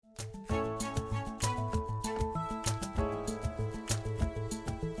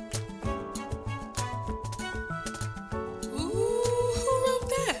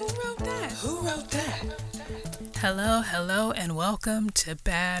Hello, hello, and welcome to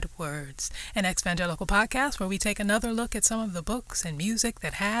Bad Words, an evangelical podcast where we take another look at some of the books and music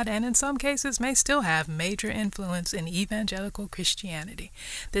that had, and in some cases may still have, major influence in evangelical Christianity.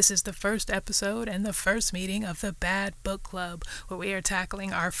 This is the first episode and the first meeting of the Bad Book Club, where we are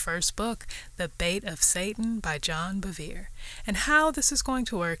tackling our first book, The Bait of Satan by John Bevere. And how this is going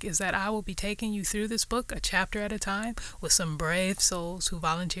to work is that I will be taking you through this book a chapter at a time with some brave souls who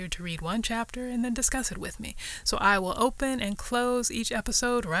volunteered to read one chapter and then discuss it with me. So I will open and close each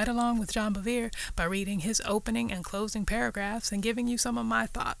episode right along with John Bevere by reading his opening and closing paragraphs and giving you some of my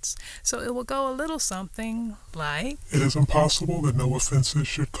thoughts. So it will go a little something like, It is impossible that no offenses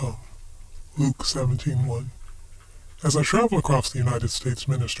should come. Luke 17:1. As I travel across the United States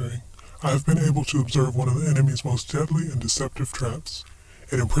ministering, I have been able to observe one of the enemy's most deadly and deceptive traps.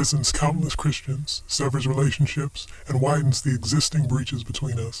 It imprisons countless Christians, severs relationships, and widens the existing breaches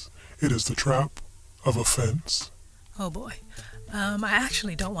between us. It is the trap of offense. oh boy. I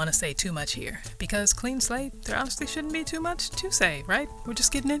actually don't want to say too much here, because clean slate, there honestly shouldn't be too much to say, right? We're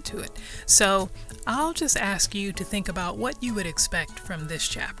just getting into it. So I'll just ask you to think about what you would expect from this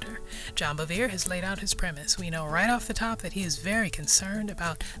chapter. John Bevere has laid out his premise. We know right off the top that he is very concerned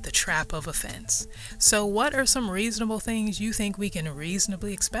about the trap of offense. So what are some reasonable things you think we can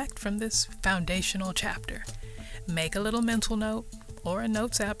reasonably expect from this foundational chapter? Make a little mental note, or a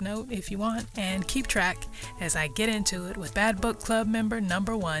Notes app note if you want, and keep track as I get into it with Bad Book Club member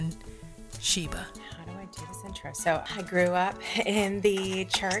number 1, Sheba. How do I do this intro? So I grew up in the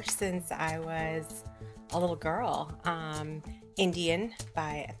church since I was a little girl, Indian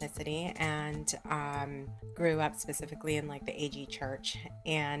by ethnicity, and grew up specifically in like the AG church.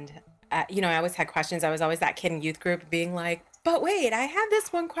 And I always had questions. I was always that kid in youth group being like, but wait, I have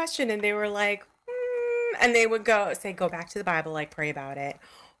this one question. And they were like, and they would go back to the Bible, like pray about it.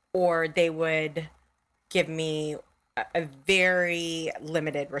 Or they would give me a very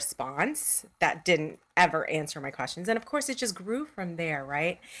limited response that didn't ever answer my questions. And of course, it just grew from there,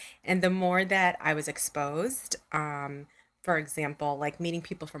 right? And the more that I was exposed, for example, like meeting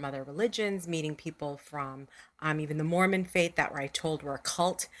people from other religions, meeting people from even the Mormon faith that I told were a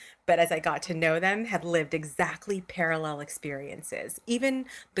cult, but as I got to know them, had lived exactly parallel experiences, even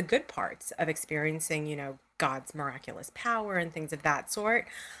the good parts of experiencing, God's miraculous power and things of that sort.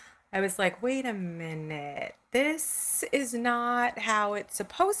 I was like, wait a minute, this is not how it's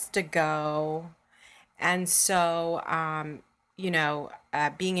supposed to go. And so,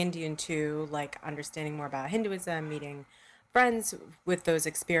 being Indian too, like understanding more about Hinduism, meeting friends with those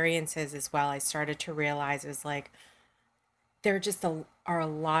experiences as well, I started to realize it was like there just are a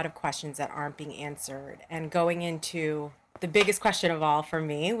lot of questions that aren't being answered. And going into the biggest question of all for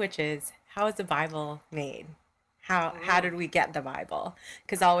me, which is, how is the Bible made? How did we get the Bible?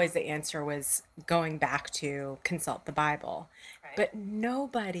 Because always the answer was going back to consult the Bible. Right. But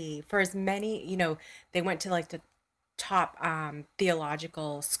nobody, for as many, they went to like the top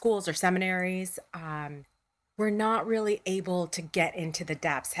theological schools or seminaries, were not really able to get into the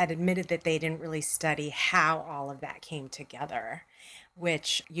depths, had admitted that they didn't really study how all of that came together,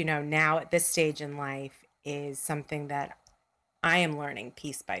 which, now at this stage in life is something that I am learning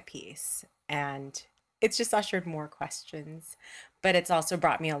piece by piece. And it's just ushered more questions, but it's also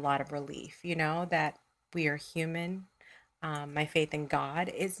brought me a lot of relief, that we are human. My faith in God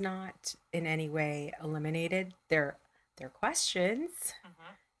is not in any way eliminated. There are questions.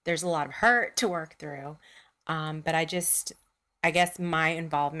 Mm-hmm. There's a lot of hurt to work through. But I guess my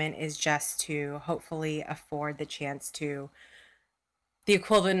involvement is just to hopefully afford the chance to the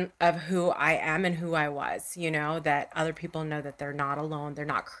equivalent of who I am and who I was, that other people know that they're not alone. They're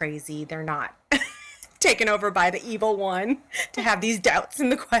not crazy. They're not taken over by the evil one to have these doubts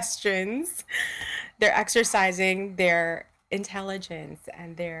and the questions. They're exercising their intelligence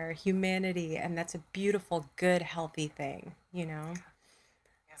and their humanity. And that's a beautiful, good, healthy thing, Yeah.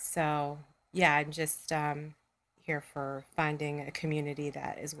 So, yeah, I'm just here for finding a community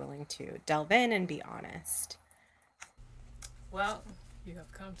that is willing to delve in and be honest. Well, you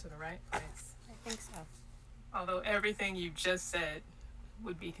have come to the right place. I think so. Although everything you just said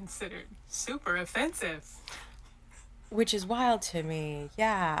would be considered super offensive. Which is wild to me.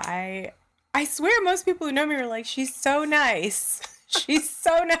 Yeah, I swear most people who know me are like, she's so nice. She's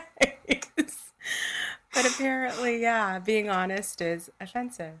so nice. But apparently, yeah, being honest is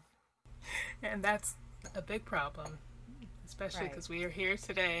offensive. And that's a big problem, especially because we are here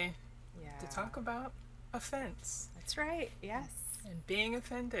today to talk about offense. That's right, yes. And being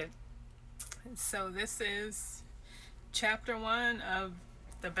offended. And so this is chapter 1 of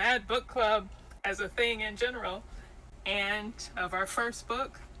the Bad Book Club as a thing in general, and of our first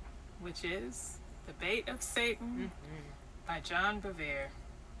book, which is The The Bait of Satan by John Bevere.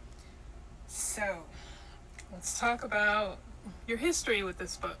 So, let's talk about your history with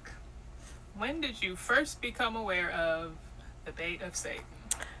this book. When did you first become aware of The Bait of Satan?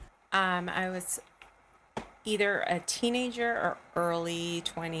 I was either a teenager or early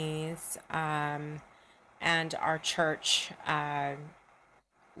 20s, and our church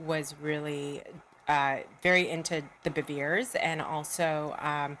was really very into the Beveres, and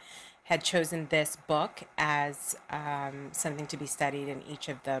also had chosen this book as something to be studied in each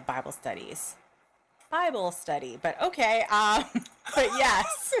of the Bible studies. Bible study, but okay. But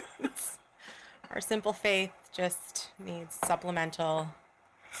yes, our simple faith just needs supplemental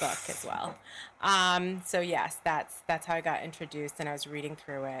book as well. So yes, that's how I got introduced, and I was reading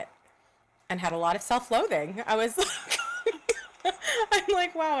through it and had a lot of self-loathing. I was I'm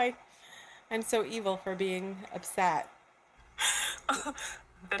like, wow, I'm so evil for being upset.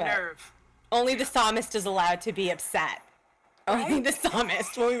 The nerve. Only the psalmist is allowed to be upset. Right? Only the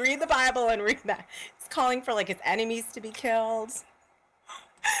psalmist. When we read the Bible and read that, he's calling for like his enemies to be killed.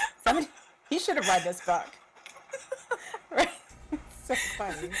 He should have read this book. Right? It's so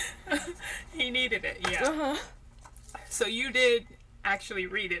funny. He needed it, yeah. So you did actually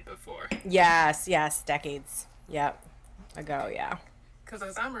read it before? Yes, decades. Yep. Ago, yeah. Because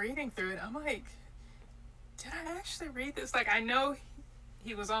as I'm reading through it, I'm like, did I actually read this? Like, I know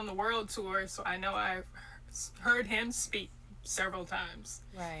he was on the world tour, so I know I've heard him speak several times.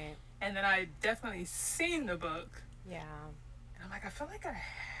 Right. And then I definitely seen the book. Yeah. And I'm like, I feel like I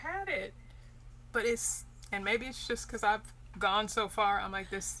had it. But and maybe it's just because I've gone so far, I'm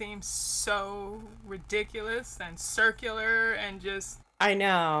like, this seems so ridiculous and circular and just... I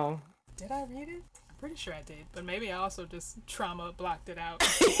know. Did I read it? Pretty sure I did, but maybe I also just trauma blocked it out.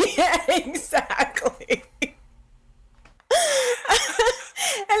 Yeah, exactly.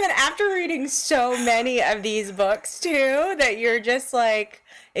 And then after reading so many of these books too, that you're just like,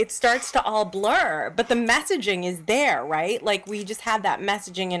 it starts to all blur, but the messaging is there, right? Like we just have that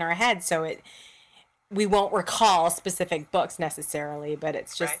messaging in our head, so we won't recall specific books necessarily, but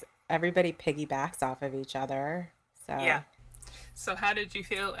it's just right. Everybody piggybacks off of each other. So yeah. So how did you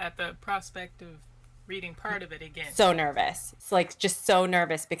feel at the prospect of reading part of it again? So nervous. It's like just so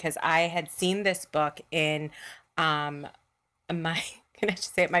nervous because I had seen this book in my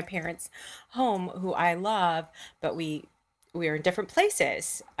parents' home, who I love, but we are in different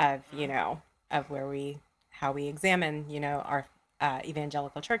places of, of how we examine, our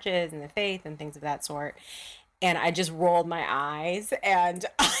evangelical churches and the faith and things of that sort. And I just rolled my eyes and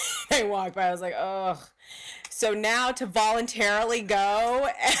I walked by. I was like, ugh. So now to voluntarily go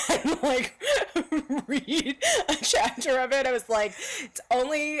and like read a chapter of it, I was like, it's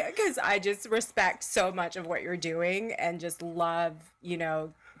only because I just respect so much of what you're doing and just love,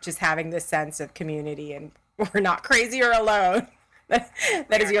 just having this sense of community, and we're not crazy or alone.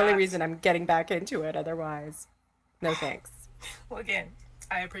 That is the only reason I'm getting back into it. Otherwise, no thanks. Well, again,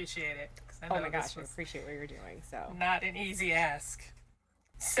 I appreciate it. Oh my gosh, I appreciate what you're doing. So not an easy ask.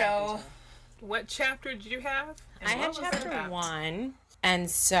 So, what chapter did you have? I had chapter 1, and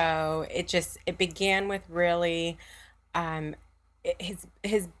so it began with really,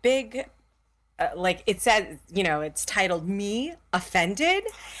 his big, like it says, it's titled "Me Offended,"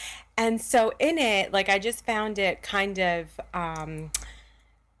 and so in it, like I just found it kind of, I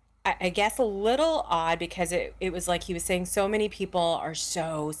guess a little odd because it was like he was saying so many people are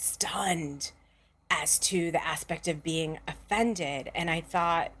so stunned as to the aspect of being offended. And I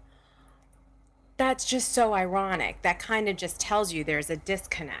thought, that's just so ironic. That kind of just tells you there's a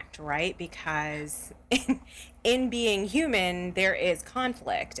disconnect, right? Because in being human, there is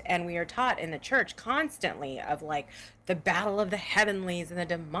conflict. And we are taught in the church constantly of like the battle of the heavenlies and the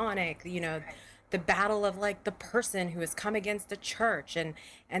demonic, the battle of like the person who has come against the church and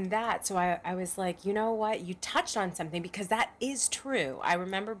that. So I was like, you know what? You touched on something, because that is true. I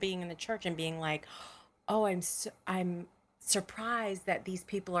remember being in the church and being like, oh, I'm surprised that these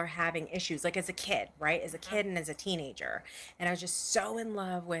people are having issues, like as a kid, right? As a kid and as a teenager. And I was just so in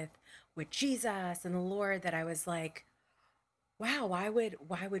love with Jesus and the Lord that I was like, wow, why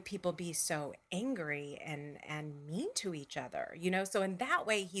would people be so angry and mean to each other? So in that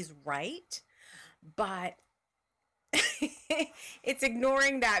way he's right. But it's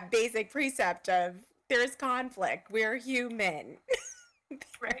ignoring that basic precept of there's conflict. We're human.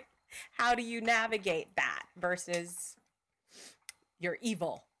 Right. How do you navigate that versus you're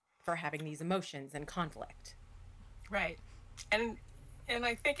evil for having these emotions and conflict? Right. And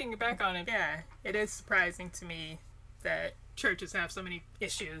like thinking back on it, yeah, it is surprising to me that churches have so many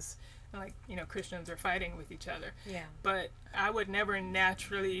issues. Like, Christians are fighting with each other. Yeah. But I would never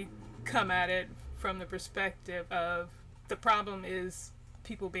naturally come at it from the perspective of the problem is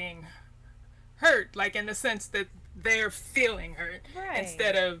people being hurt, like in the sense that they're feeling hurt,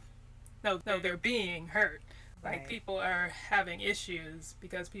 instead of no, they're being hurt. Like people are having issues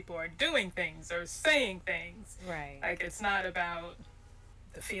because people are doing things or saying things. Like it's not about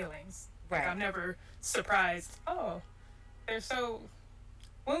the feelings. Like I'm never surprised. Oh, they're so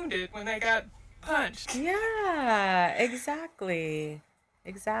wounded when they got punched. Yeah, exactly.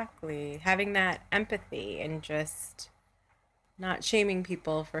 Exactly. Having that empathy and just not shaming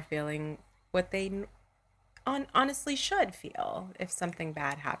people for feeling what they honestly should feel if something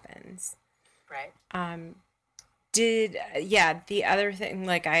bad happens. Right. The other thing,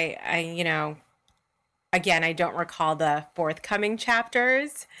 like again, I don't recall the forthcoming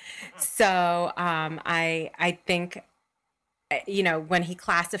chapters. So, I think, when he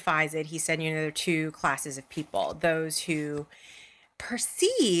classifies it, he said, there are two classes of people: those who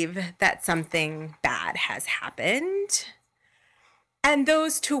perceive that something bad has happened, and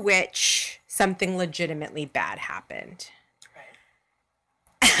those to which something legitimately bad happened.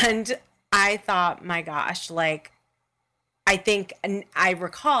 Right. And I thought, my gosh, like, I think, and I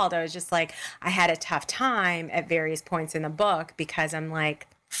recalled, I was just like, I had a tough time at various points in the book because I'm like,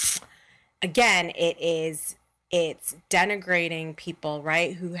 again, it's denigrating people,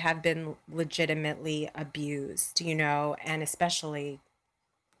 right, who have been legitimately abused, and especially,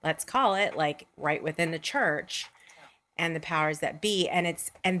 let's call it, like, right within the church and the powers that be. And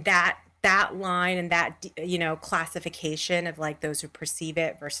that line and that, classification of like those who perceive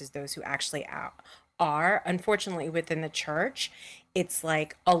it versus those who actually are, unfortunately, within the church, it's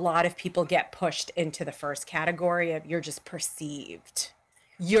like a lot of people get pushed into the first category of you're just perceived.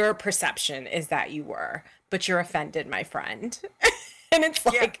 Your perception is that you were, but you're offended, my friend. And it's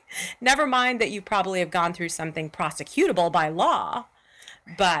like, never mind that you probably have gone through something prosecutable by law,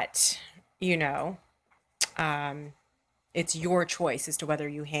 but, it's your choice as to whether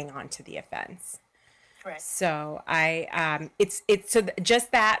you hang on to the offense. Right. So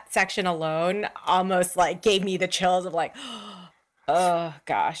just that section alone almost like gave me the chills of like, oh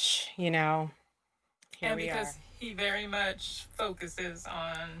gosh, here and we because are. he very much focuses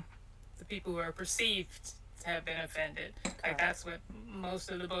on the people who are perceived to have been offended. Like that's what most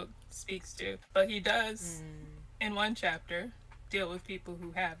of the book speaks to. But he does, in one chapter, deal with people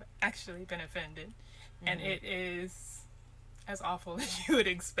who have actually been offended. And it is as awful as you would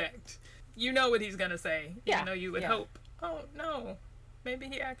expect. You know what he's going to say. Even though you would hope, oh, no, maybe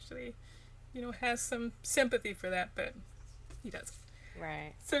he actually, has some sympathy for that, but he doesn't.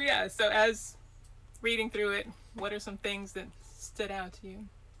 Right. So, so as reading through it, what are some things that stood out to you,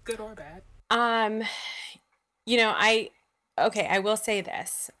 good or bad? I will say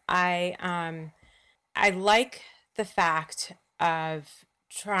this. I like the fact of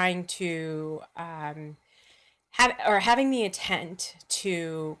trying to having the intent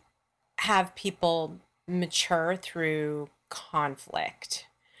to have people mature through conflict.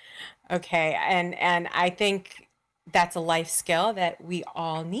 Okay, and I think that's a life skill that we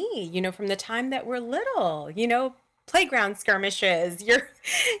all need, from the time that we're little, playground skirmishes, your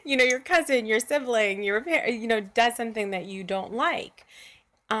cousin, your sibling, your parent, does something that you don't like.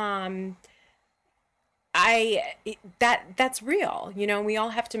 That's real. We all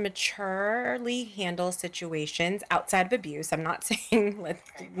have to maturely handle situations outside of abuse. I'm not saying let's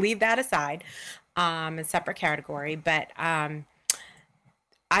leave that aside, a separate category, but I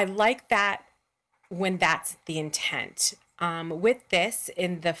like that when that's the intent. With this,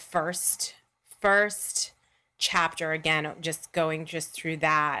 in the first chapter, again, just going through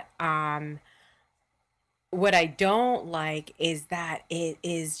that, what I don't like is that it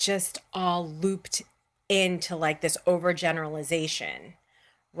is just all looped into like this overgeneralization,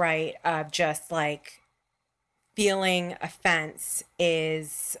 right? Of just like feeling offense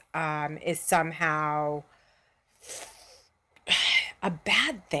is somehow a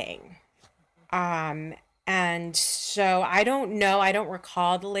bad thing. And so I don't know, I don't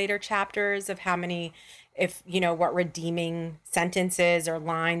recall the later chapters of how many, what redeeming sentences or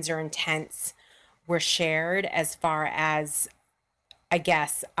lines or intents were shared as far as, I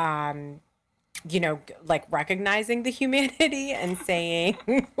guess, like recognizing the humanity and saying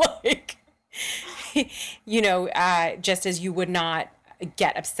like, just as you would not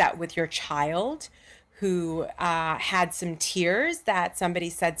get upset with your child who had some tears that somebody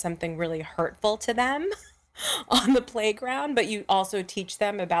said something really hurtful to them on the playground, but you also teach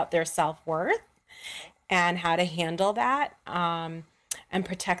them about their self-worth and how to handle that and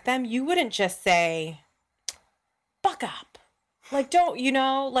protect them. You wouldn't just say, buck up. Like, don't,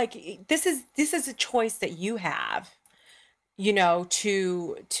 like this is a choice that you have,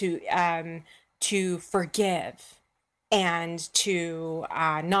 to to forgive and to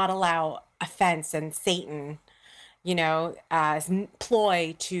not allow offense and Satan,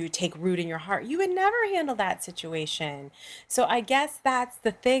 ploy to take root in your heart. You would never handle that situation. So I guess that's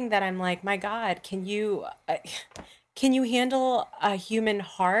the thing that I'm like, my God, can you handle a human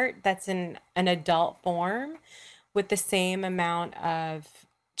heart that's in an adult form with the same amount of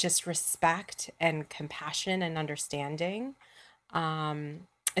just respect and compassion and understanding?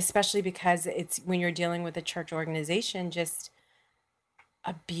 Especially because it's when you're dealing with a church organization, just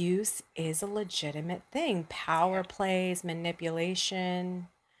abuse is a legitimate thing. Power plays, manipulation.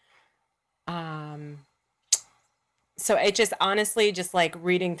 So it just honestly, just like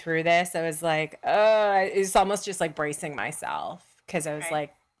reading through this, I was like, it's almost just like bracing myself because I was Right.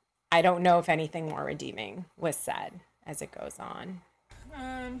 like, I don't know if anything more redeeming was said as it goes on.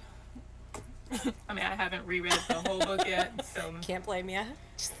 Um, I mean, I haven't reread the whole book yet, so Can't blame you.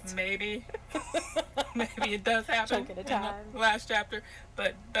 maybe, maybe it does happen Chunk at a in time. the last chapter,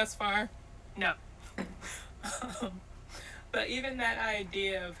 but thus far, no. But even that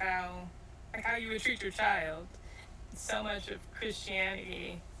idea of how you would treat your child, so much of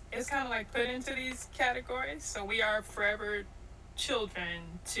Christianity is kind of like put into these categories. So we are forever children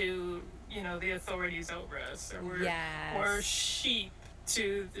to, the authorities over us, or we're Yes. sheep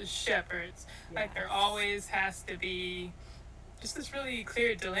to the shepherds. Like there Yes. always has to be just this really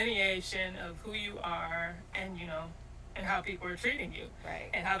clear delineation of who you are and, and how people are treating you Right.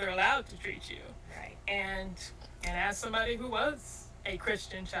 and how they're allowed to treat you. Right. And as somebody who was a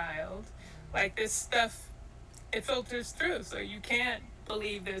Christian child, like this stuff, it filters through. So you can't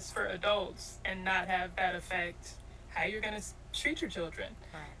believe this for adults and not have that affect how you're going to treat your children.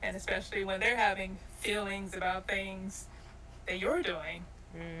 Right. And especially when they're having feelings about things that you're doing,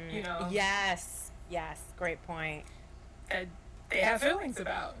 Yes. Yes. Great point. that they have feelings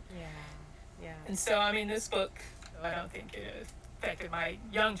about. Yeah. Yeah. And so, I mean, this book, I don't think it affected my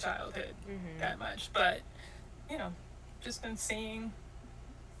young childhood that much, but, just been seeing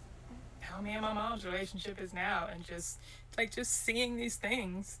how me and my mom's relationship is now, and just seeing these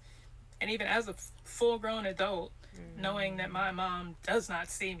things, and even as a full grown adult, knowing that my mom does not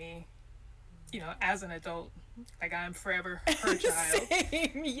see me, as an adult, like I'm forever her child,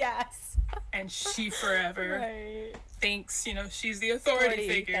 Same. Yes. and she forever Right. thinks, she's the authority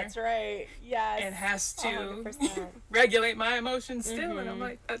figure. That's right. Yes. And has to 100%. regulate my emotions still. And I'm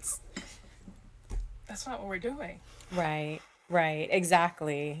like, that's not what we're doing. Right. Right.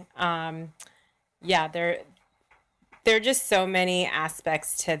 Exactly. Yeah. There are just so many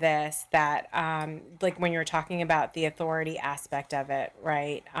aspects to this that, like when you're talking about the authority aspect of it,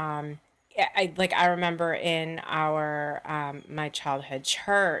 right? I remember in our my childhood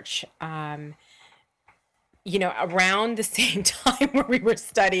church, around the same time where we were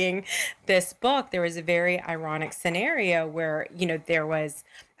studying this book, there was a very ironic scenario where,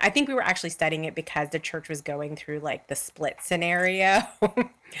 I think we were actually studying it because the church was going through like the split scenario.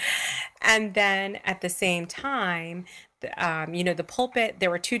 And then at the same time, the pulpit, there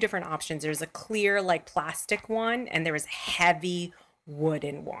were two different options. There's a clear, like plastic one, and there was a heavy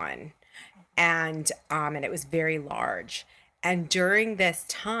wooden one. And it was very large. And during this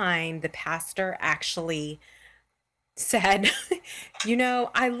time, the pastor actually said,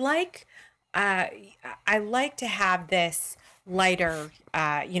 I like to have this lighter,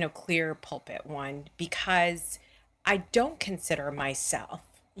 clear pulpit one because I don't consider myself,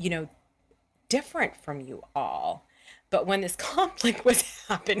 different from you all. But when this conflict was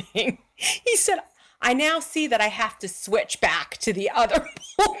happening, he said, I now see that I have to switch back to the other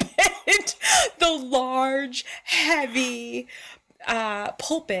pulpit, the large, heavy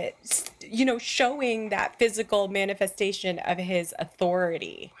pulpit, showing that physical manifestation of his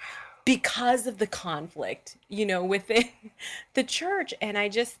authority because of the conflict, within the church. And I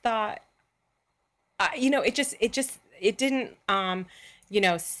just thought, it didn't,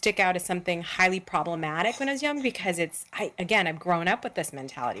 stick out as something highly problematic when I was young because I've grown up with this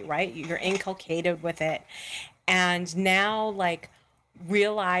mentality, right? You're inculcated with it. And now, like,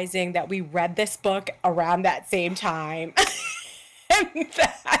 realizing that we read this book around that same time and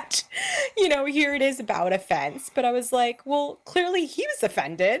that, here it is about offense. But I was like, well, clearly he was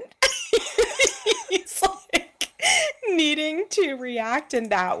offended. He's like needing to react in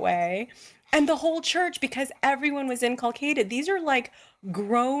that way. And the whole church, because everyone was inculcated. These are like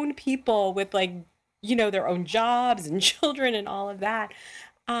grown people with like, their own jobs and children and all of that.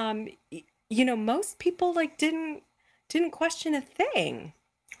 Most people like didn't question a thing.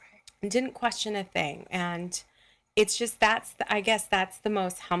 Didn't question a thing. And it's just I guess that's the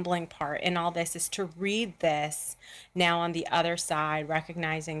most humbling part in all this, is to read this now on the other side,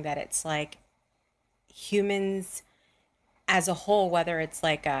 recognizing that it's like humans as a whole, whether it's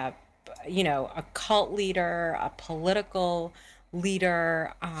like a cult leader, a political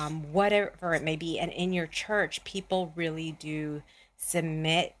leader, whatever it may be, and in your church, people really do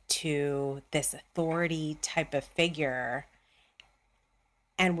submit to this authority type of figure,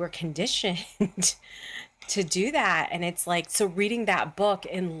 and we're conditioned to do that. And it's like, so reading that book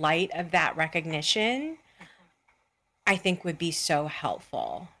in light of that recognition, I think would be so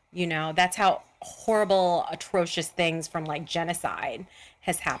helpful. That's how horrible, atrocious things from like genocide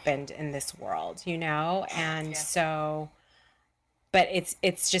has happened in this world, And so, but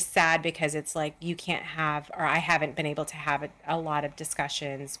it's just sad because it's like you can't have, or I haven't been able to have a lot of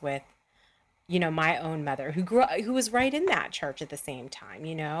discussions with, my own mother who was right in that church at the same time,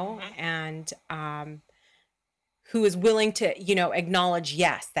 and who is willing to, acknowledge,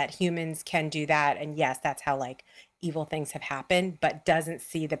 yes, that humans can do that. And yes, that's how like evil things have happened, but doesn't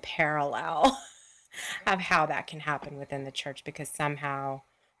see the parallel of how that can happen within the church because somehow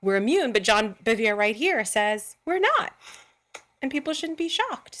we're immune. But John Bevere right here says we're not. And people shouldn't be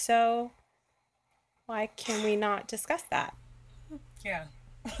shocked. So why can we not discuss that? Yeah.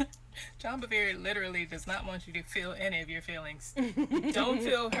 John Bevere literally does not want you to feel any of your feelings. Don't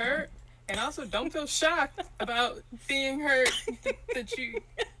feel hurt. And also, don't feel shocked about being hurt that you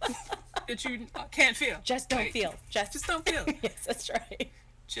can't feel. Just don't feel. Just don't feel. Yes, that's right.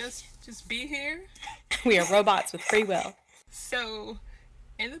 Just be here. We are robots with free will. So,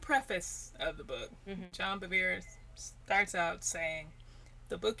 in the preface of the book, John Bevere starts out saying,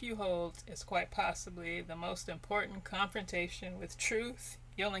 "The book you hold is quite possibly the most important confrontation with truth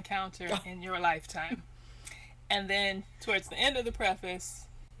you'll encounter in your lifetime." And then, towards the end of the preface,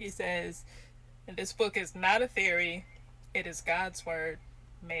 he says, "This book is not a theory. It is God's word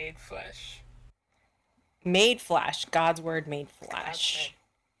made flesh." Made flesh. God's word made flesh.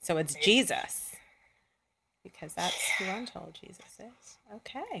 So it's Jesus. Because that's who I'm told Jesus is.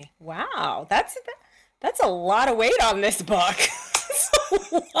 Okay. Wow. That's a lot of weight on this book. That's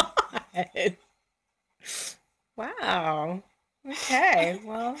a lot. Wow. Okay.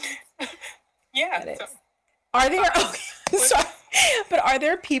 Well. Yeah. It is. Are there... Okay. Sorry. But are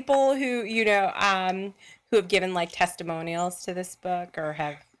there people who, who have given like testimonials to this book or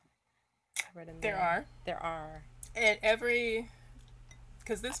have written There are. At every,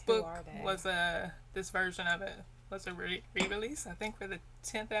 because this book was this version of it was a re-release, I think, for the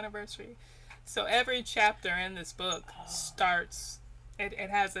 10th anniversary. So every chapter in this book starts, it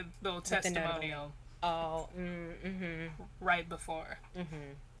has a little testimonial. Right before.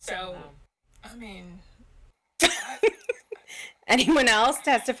 So, I mean... Anyone else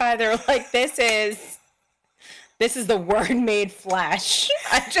testify? They're like, this is the word made flesh.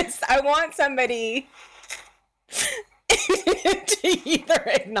 I want somebody to either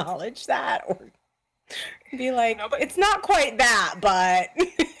acknowledge that or be like, it's not quite that, but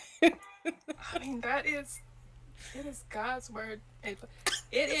I mean, it is God's word. It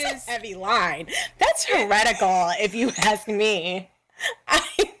is a heavy line. That's heretical, if you ask me.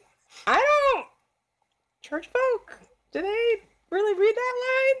 I don't. Church folk, do they really read that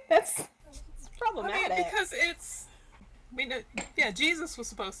line? That's problematic. I mean, because Jesus was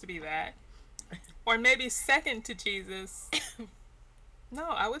supposed to be that. Or maybe second to Jesus. No,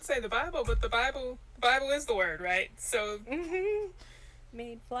 I would say the Bible, but the Bible is the word, right? So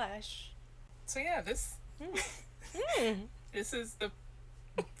made flesh. So yeah, this is the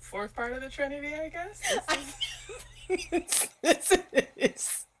fourth part of the Trinity, I guess.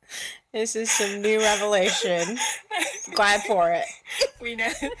 This is some new revelation. Glad for it. We know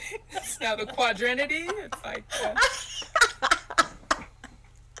it's now the quadrinity. It's like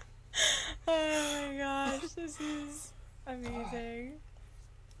oh my gosh, this is amazing.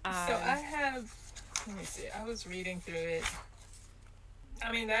 So I have, let me see, I was reading through it.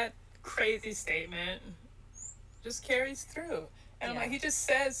 I mean, that crazy statement just carries through. And I'm like, he just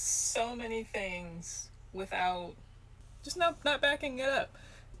says so many things without, just not backing it up.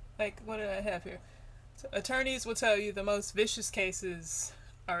 Like, what did I have here? So, attorneys will tell you the most vicious cases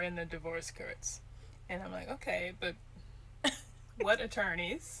are in the divorce courts. And I'm like, okay, but what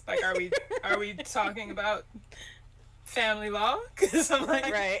attorneys? Like, are we talking about family law? Because I'm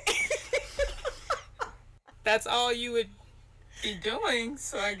like, right. That's all you would be doing,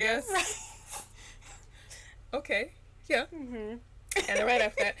 so I guess. Right. Okay, yeah. And then right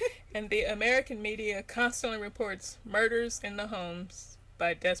after that, and the American media constantly reports murders in the homes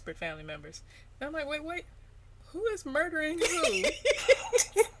by desperate family members. And I'm like, wait, who is murdering who?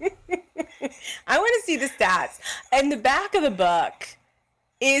 I want to see the stats. In the back of the book,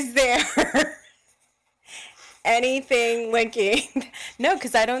 is there anything linking? No,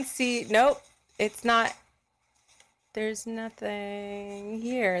 because I don't see. Nope. it's not, there's nothing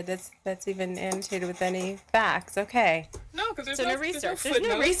here that's even annotated with any facts. Okay. No, because there's So no no research. There's no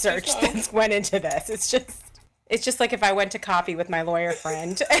footnotes, research there's no- that's went into this. It's just like if I went to coffee with my lawyer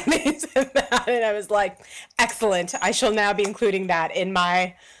friend and they said that, and I was like, excellent. I shall now be including that in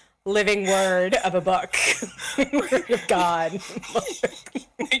my living word of a book. Word of God.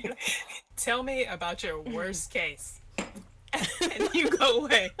 Tell me about your worst case. And you go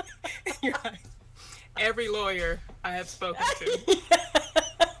away. You're like, every lawyer I have spoken to.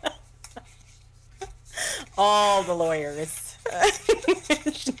 All the lawyers.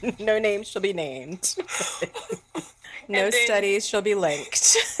 No names shall be named. No And then- studies shall be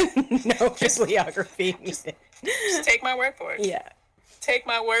linked. No bibliography needed. Just take my word for it. Yeah. Take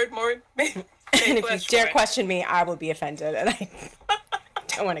my word more. And if you dare question me, I will be offended, and I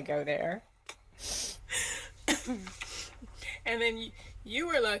don't want to go there. And then you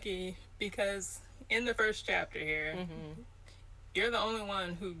were lucky because in the first chapter here, you're the only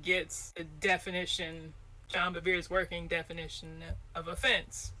one who gets the definition, John Bevere's working definition of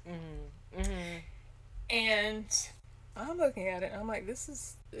offense. And I'm looking at it, and I'm like,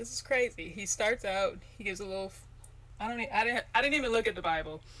 this is crazy. He starts out, he gives a little. I didn't even look at the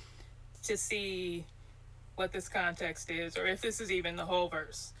Bible to see what this context is, or if this is even the whole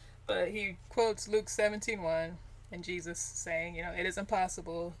verse. But he quotes Luke 17:1, and Jesus saying, it is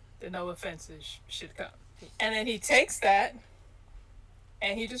impossible that no offenses should come. And then he takes that,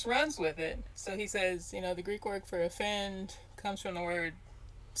 and he just runs with it. So he says, the Greek word for offend comes from the word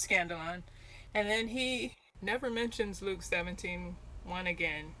scandalon. And then he never mentions Luke 17:1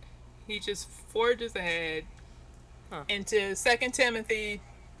 again. He just forges ahead into 2 Timothy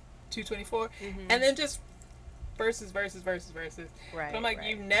 2:24, and then just verses. Right. But I'm like, right.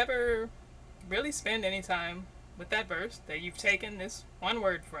 you never really spend any time with that verse that you've taken this one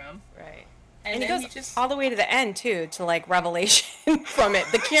word from. Right. And he then goes he just all the way to the end too, to like Revelation from it.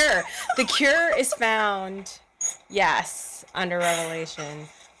 The cure is found, yes, under Revelation.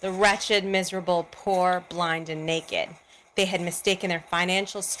 The wretched, miserable, poor, blind, and naked. They had mistaken their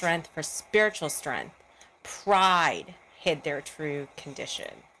financial strength for spiritual strength. Pride hid their true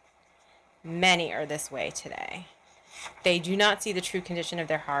condition. Many are this way today. They do not see the true condition of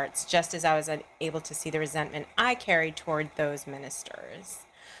their hearts, just as I was unable to see the resentment I carried toward those ministers.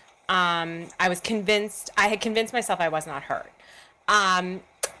 I had convinced myself I was not hurt.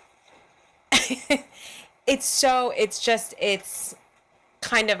 It's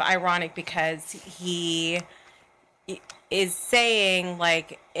kind of ironic because he is saying,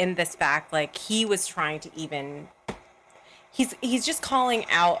 like, in this fact, like, he was trying to even, he's just calling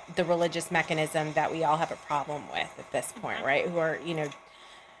out the religious mechanism that we all have a problem with at this point, right? Who are,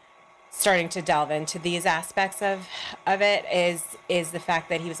 starting to delve into these aspects of it is the fact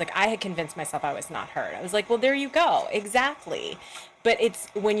that he was like, I had convinced myself I was not hurt. I was like, well, there you go. Exactly. But it's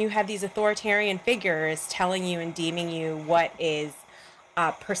when you have these authoritarian figures telling you and deeming you what is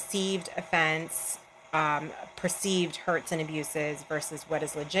perceived offense, perceived hurts and abuses versus what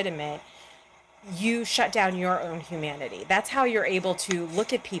is legitimate, you shut down your own humanity. That's how you're able to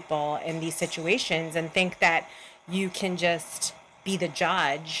look at people in these situations and think that you can just be the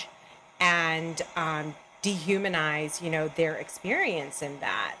judge and dehumanize, their experience in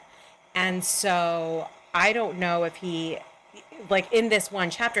that. And so I don't know if he, like in this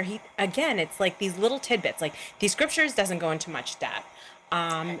one chapter, it's like these little tidbits, like these scriptures doesn't go into much depth.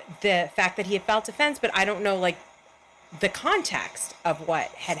 The fact that he had felt offense, but I don't know, like, the context of what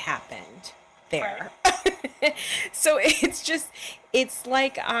had happened there. Right. So it's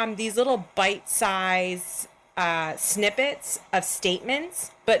like these little bite-sized snippets of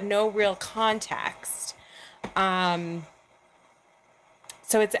statements, but no real context. So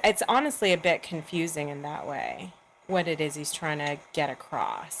it's honestly a bit confusing in that way, what it is he's trying to get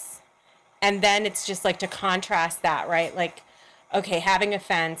across. And then it's just like to contrast that, right? Like, okay, having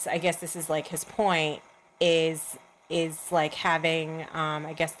offense, I guess this is like his point, is like having,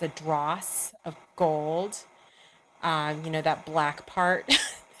 I guess, the dross of gold, that black part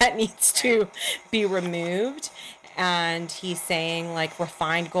that needs to be removed. And he's saying, like,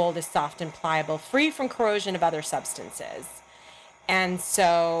 refined gold is soft and pliable, free from corrosion of other substances. And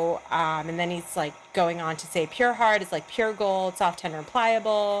so, and then he's like going on to say pure heart is like pure gold, soft, tender, and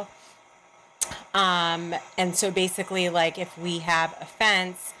pliable. And so basically, like, if we have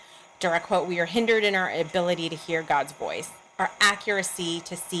offense, direct quote, we are hindered in our ability to hear God's voice. Our accuracy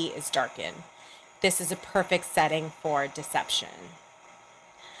to see is darkened. This is a perfect setting for deception.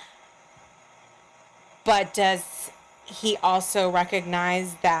 But does he also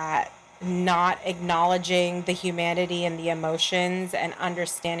recognize that not acknowledging the humanity and the emotions and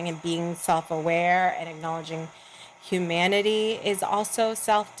understanding and being self-aware and acknowledging humanity is also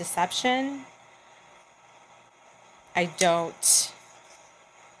self-deception. I don't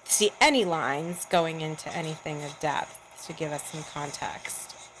see any lines going into anything of depth to give us some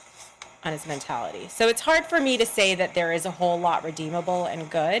context on his mentality. So it's hard for me to say that there is a whole lot redeemable and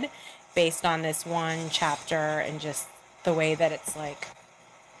good based on this one chapter and just the way that it's like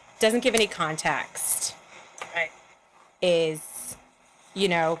doesn't give any context. Right. Is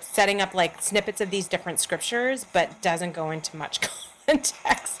setting up like snippets of these different scriptures, but doesn't go into much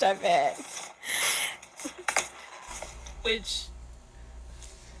context of it. Which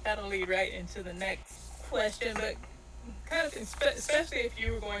that'll lead right into the next question, but kind of, especially if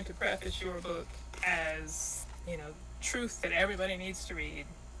you were going to preface your book as, truth that everybody needs to read,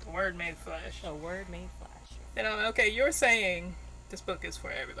 the Word made flesh. The Word made flesh. Then okay, you're saying this book is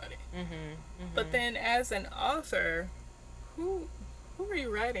for everybody. But then as an author, who are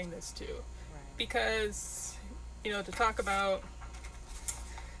you writing this to? Right. Because, to talk about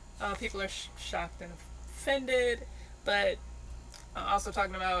people are shocked and offended, but also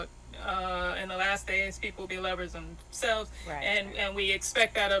talking about in the last days people will be lovers themselves, Right. and we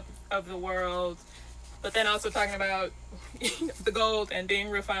expect that of the world, but then also talking about the gold and being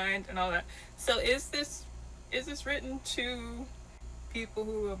refined and all that. So is this written to people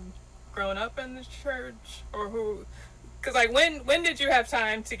who have grown up in the church, or who, because like when did you have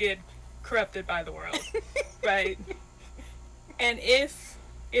time to get corrupted by the world? Right. And if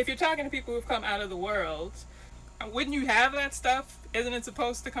you're talking to people who've come out of the world, wouldn't you have that stuff? Isn't it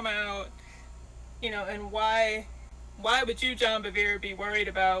supposed to come out? And why would you, John Bevere, be worried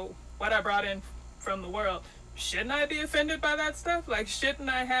about what I brought in from the world? Shouldn't I be offended by that stuff? Like, shouldn't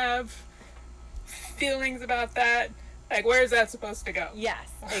I have feelings about that? Like, where is that supposed to go?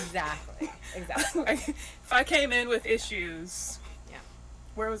 Yes, exactly. Like, if I came in with issues, Yeah.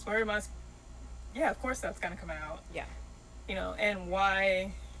 where am I? Yeah, of course that's gonna come out. Yeah. And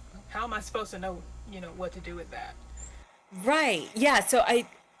why? How am I supposed to know? What to do with that? Right. Yeah. So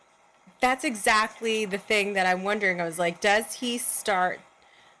that's exactly the thing that I'm wondering. I was like, does he start?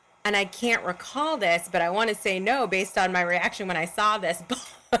 And I can't recall this, but I want to say no based on my reaction when I saw this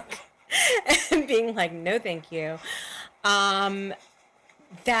book and being like, no, thank you.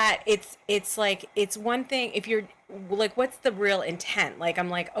 That it's like, it's one thing if you're like, what's the real intent? Like, I'm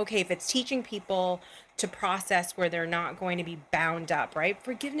like, okay, if it's teaching people to process where they're not going to be bound up, right?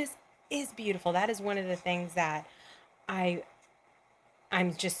 Forgiveness is beautiful. That is one of the things that I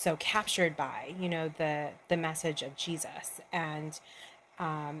I'm just so captured by, the message of Jesus and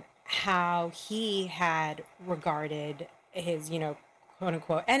how he had regarded his, quote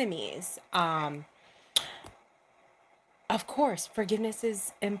unquote enemies. Of course, forgiveness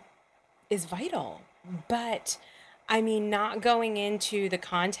is vital, but I mean, not going into the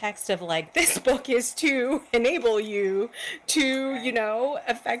context of like, this book is to enable you to,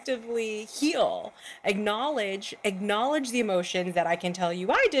 effectively heal, acknowledge the emotions that I can tell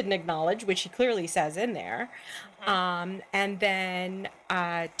you I didn't acknowledge, which he clearly says in there. And then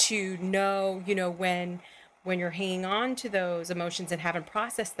to know, when you're hanging on to those emotions and haven't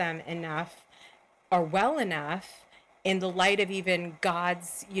processed them enough or well enough in the light of even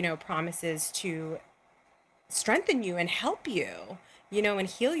God's, promises to strengthen you and help you, and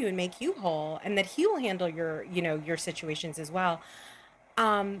heal you and make you whole, and that he will handle your situations as well.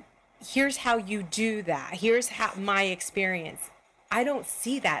 Here's how you do that. Here's how my experience. I don't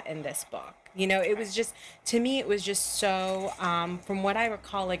see that in this book. It was just, to me, it was just so, from what I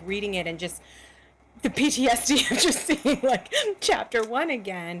recall, like reading it and just the PTSD of just seeing like chapter 1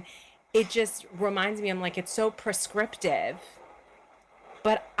 again, it just reminds me, I'm like, it's so prescriptive,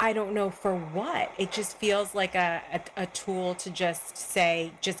 but I don't know for what. It just feels like a tool to just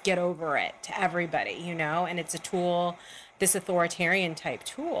say, just get over it to everybody, and it's a tool, this authoritarian type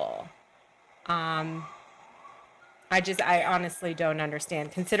tool. I honestly don't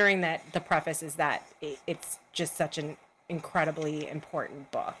understand, considering that the preface is that it's just such an incredibly important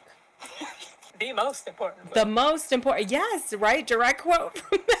book. The most important book. The most important, yes, right? Direct quote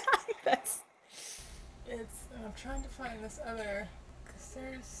from that. I'm trying to find this other,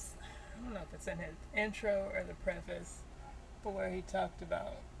 because I don't know if it's in his intro or the preface, but where he talked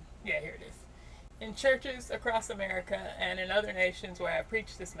about, yeah, here it is. In churches across America and in other nations where I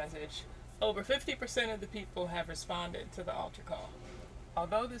preach this message, over 50% of the people have responded to the altar call.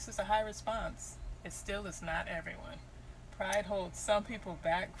 Although this is a high response, it still is not everyone. Pride holds some people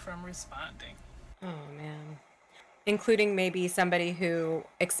back from responding. Oh, man. Including maybe somebody who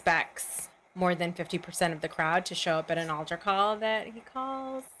expects more than 50% of the crowd to show up at an altar call that he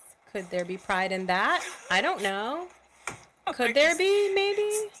calls Could there be pride in that? I don't know. Could Like, there be, maybe?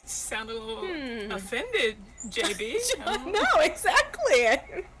 sound a little offended, JB. No, exactly.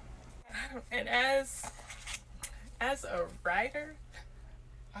 And as a writer,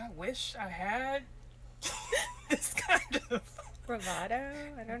 I wish I had this kind of Bravado?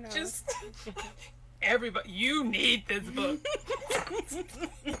 I don't know. just everybody. You need this book.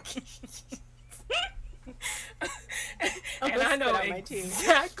 And I know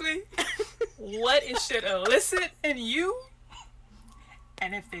exactly what it should elicit in you.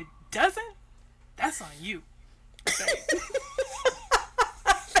 And if it doesn't, that's on you.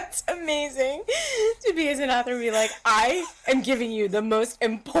 That's amazing to be as an author and be like, I am giving you the most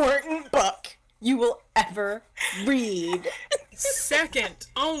important book you will ever read. Second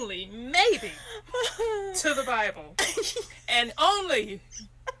only, maybe, to the Bible. And only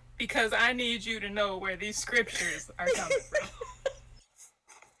because I need you to know where these scriptures are coming from.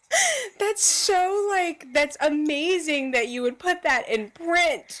 That's so, like, that's amazing that you would put that in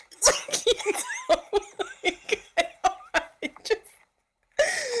print.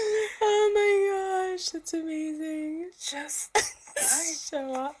 Oh my gosh, that's amazing. Just,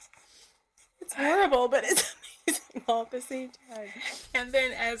 So, it's horrible, but it's amazing all at the same time. and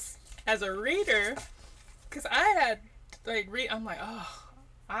then as a reader, because I had I'm like, oh,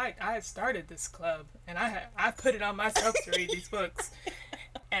 I started this club and I put it on myself to read these books,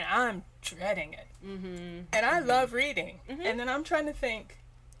 and I'm dreading it. And I love reading, and then I'm trying to think,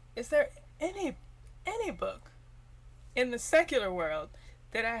 is there any book in the secular world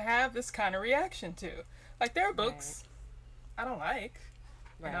that I have this kind of reaction to? Like, there are books I don't like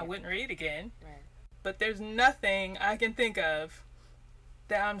and I wouldn't read again, but there's nothing I can think of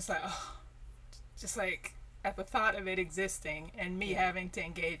that I'm just like, oh, just like at the thought of it existing and me having to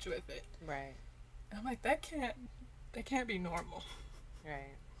engage with it. Right. And I'm like, that can't be normal.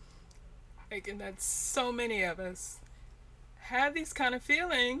 Right. Like, and that's so many of us have these kind of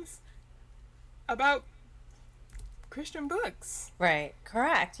feelings about Christian books. Right.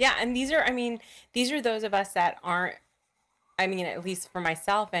 Correct. Yeah. And these are those of us that aren't, at least for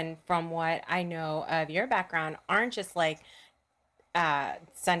myself and from what I know of your background, aren't just like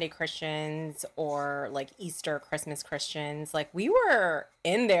Sunday Christians or like Easter, Christmas Christians. Like, we were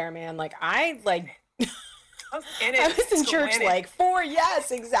in there, man. Like, I was in church like 4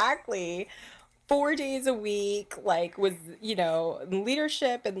 days a week, like, was,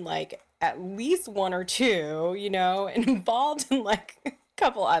 leadership and like at least one or two, and involved in like a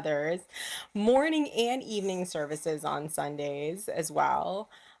couple others, morning and evening services on Sundays as well.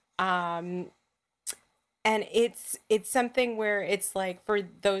 And it's something where it's like, for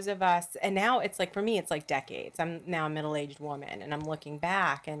those of us, and now it's like, for me, it's like decades. I'm now a middle-aged woman, and I'm looking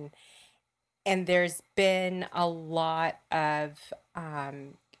back, and there's been a lot of, of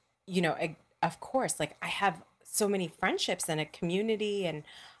course, like, I have so many friendships and a community and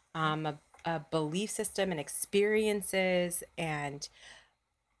a belief system and experiences, and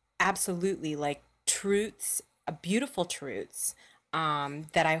absolutely, like, truths, beautiful truths,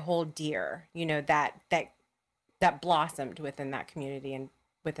 that I hold dear, that blossomed within that community and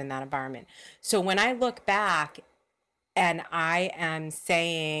within that environment. So when I look back and I am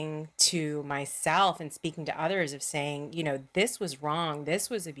saying to myself and speaking to others of saying, this was wrong, this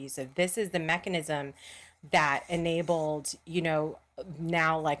was abusive, this is the mechanism that enabled,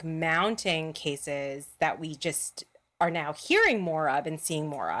 now like mounting cases that we just are now hearing more of and seeing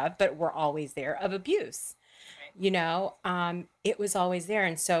more of, but were always there, of abuse. It was always there.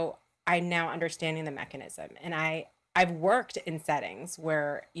 And so I'm now understanding the mechanism, and I've worked in settings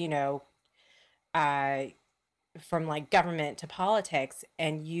where, from like government to politics,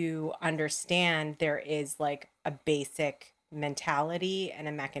 and you understand there is like a basic mentality and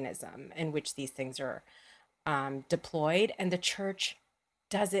a mechanism in which these things are deployed, and the church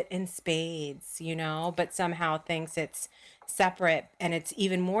does it in spades, but somehow thinks it's separate, and it's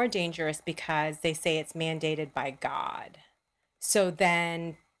even more dangerous because they say it's mandated by God. So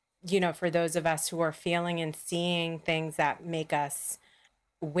then, for those of us who are feeling and seeing things that make us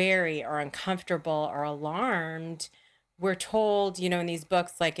wary or uncomfortable or alarmed, we're told, in these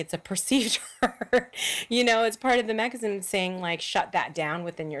books, like, it's a procedure, it's part of the mechanism saying, like, shut that down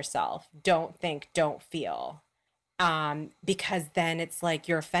within yourself. Don't think, don't feel. Because then it's like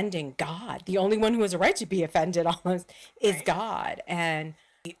you're offending God. The only one who has a right to be offended almost is God. And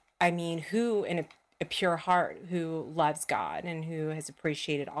who in a pure heart, who loves God and who has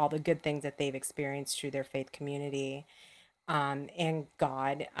appreciated all the good things that they've experienced through their faith community, and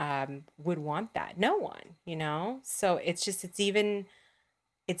God, would want that? No one, So it's even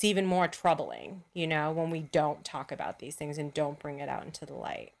more troubling, when we don't talk about these things and don't bring it out into the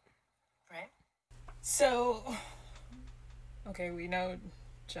light. So, okay, we know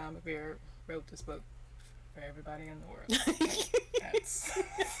John Bevere wrote this book for everybody in the world. That's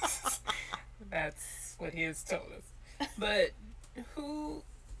that's what he has told us. But who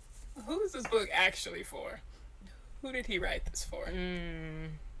who is this book actually for? Who did he write this for?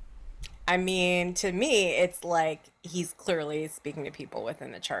 I mean, to me, it's like he's clearly speaking to people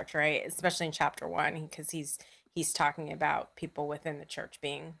within the church, right? Especially in chapter one, because he's talking about people within the church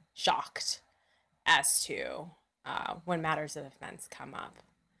being shocked as to when matters of offense come up.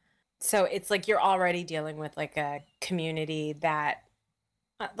 So it's like you're already dealing with like a community that,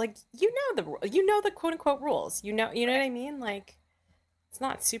 like you know the quote unquote rules. You know what I mean? Like it's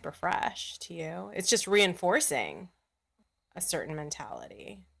not super fresh to you. It's just reinforcing a certain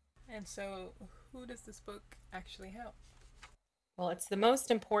mentality. And so, who does this book actually help? Well, it's the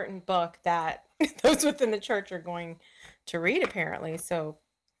most important book that those within the church are going to read, apparently. So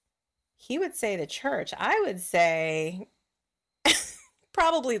he would say the church. I would say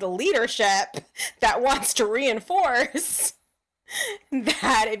probably the leadership that wants to reinforce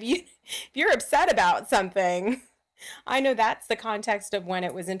that if you're upset about something, I know that's the context of when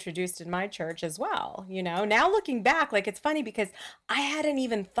it was introduced in my church as well. Now looking back, like it's funny because I hadn't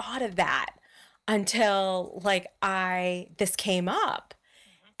even thought of that until like this came up.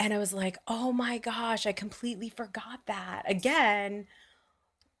 And I was like, oh my gosh, I completely forgot that. Again,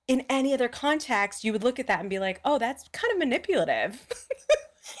 in any other context, you would look at that and be like, oh, that's kind of manipulative.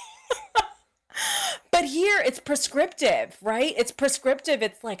 But here it's prescriptive, right? It's prescriptive.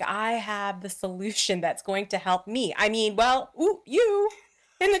 It's like, I have the solution that's going to help me. I mean, well, you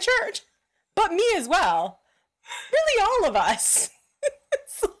in the church, but me as well. Really, all of us.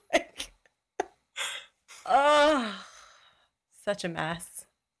 It's like, oh, such a mess.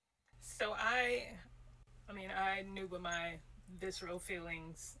 So I knew what my visceral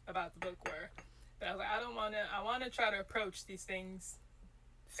feelings about the book were, but I was like, I want to try to approach these things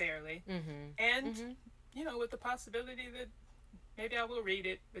fairly, and with the possibility that maybe I will read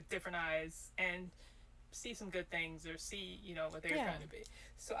it with different eyes and see some good things or see what they're trying to be.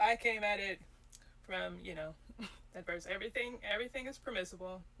 So I came at it from that verse, everything is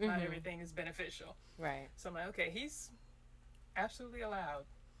permissible, not everything is beneficial. Right. So I'm like, okay, he's absolutely allowed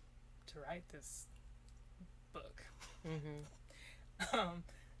to write this book.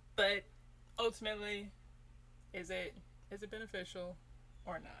 But ultimately, is it beneficial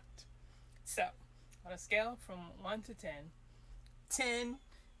or not? So on a scale from 1 to 10, 10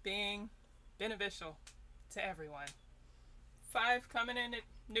 being beneficial to everyone, 5 coming in at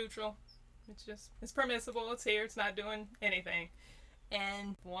neutral, it's permissible, it's here, it's not doing anything,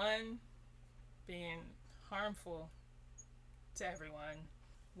 and 1 being harmful to everyone,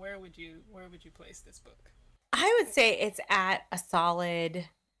 where would you place this book? I would say it's at a solid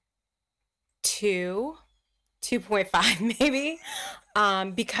 2.5 maybe,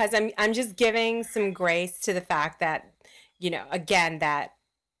 because I'm just giving some grace to the fact that again, that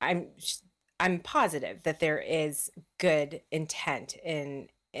I'm positive that there is good intent in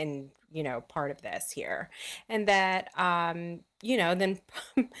part of this here, and that then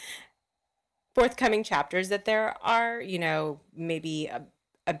forthcoming chapters that there are maybe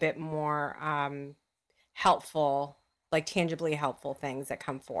a bit more helpful, like tangibly helpful things that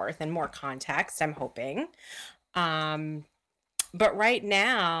come forth and more context, I'm hoping. But right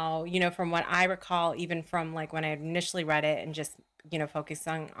now, from what I recall, even from like when I initially read it and just,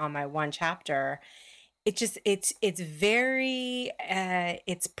 focusing on my one chapter, it's very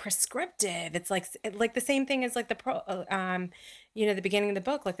it's prescriptive. It's like the same thing as like the beginning of the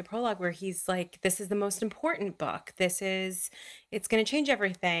book, like the prologue, where he's like, this is the most important book, it's going to change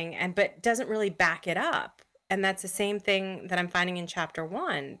everything, but doesn't really back it up. And that's the same thing that I'm finding in chapter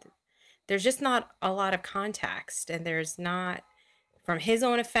one. There's just not a lot of context, and there's not, from his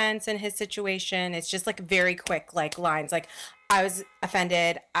own offense and his situation, it's just like very quick, like lines like, I was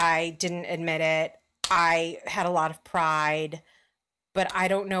offended, I didn't admit it, I had a lot of pride, but I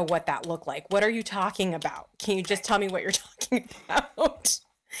don't know what that looked like. What are you talking about? Can you just tell me what you're talking about?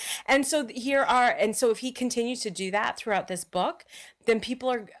 And so if he continues to do that throughout this book, then people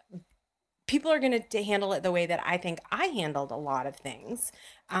are going to handle it the way that I think I handled a lot of things,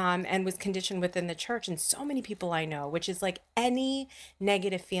 and was conditioned within the church. And so many people I know, which is like any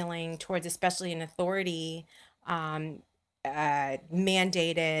negative feeling towards, especially an authority,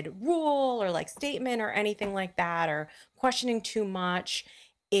 mandated rule or like statement or anything like that, or questioning too much,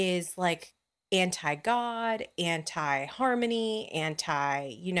 is like anti-God, anti-harmony,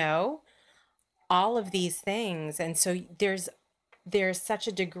 all of these things. And so there's such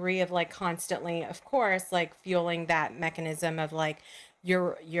a degree of like constantly, of course, like fueling that mechanism of like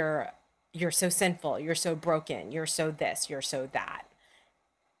you're you're so sinful, you're so broken, you're so this, you're so that.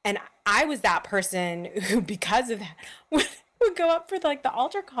 And I was that person who, because of that, would go up for like the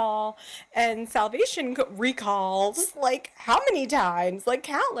altar call and salvation recalls, like how many times, like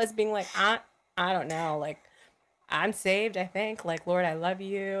countless, being like, I don't know, like I'm saved, I think, like Lord, I love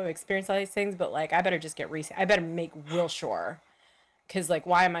you, experience all these things, but like I better just get I better make real sure, because like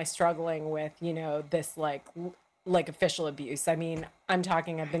why am I struggling with this like official abuse? I mean,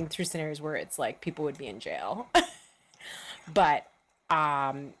 I've been through scenarios where it's like people would be in jail. But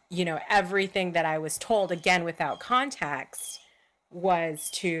everything that I was told, again without context, was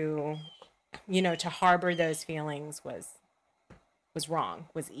to harbor those feelings was wrong,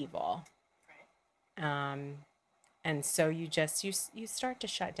 was evil. And so you start to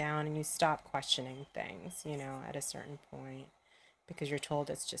shut down and you stop questioning things, at a certain point, because you're told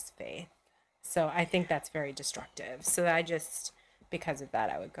it's just faith. So I think that's very destructive. So because of that,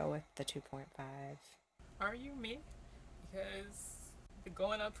 I would go with the 2.5. Are you me? Because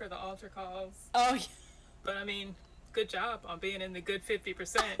going up for the altar calls. Oh, yeah. But I mean, good job on being in the good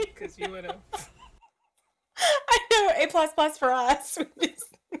 50%, because you would have. I know, A++ for us.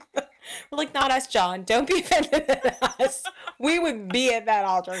 We're like, not us, John. Don't be offended at us. We would be at that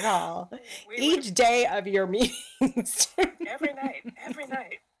altar call each day of your meetings. Every night.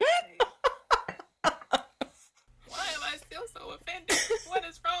 Why am I still so offended? What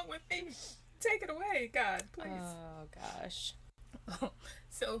is wrong with me? Take it away, God, please. Oh gosh.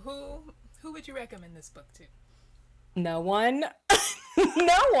 So who would you recommend this book to? No one.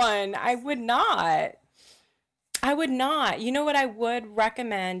 No one. I would not. You know what I would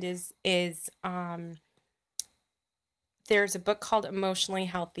recommend is there's a book called Emotionally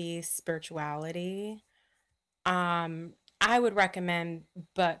Healthy Spirituality. I would recommend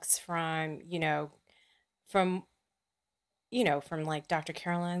books from like Dr.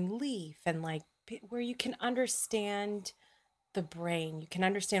 Caroline Leaf, and like where you can understand the brain, you can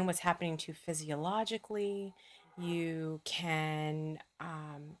understand what's happening to you physiologically, you can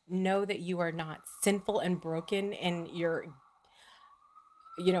know that you are not sinful and broken in your,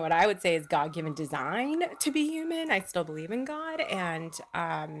 what I would say is God-given design to be human. I still believe in God, and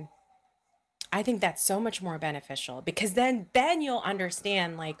I think that's so much more beneficial, because then you'll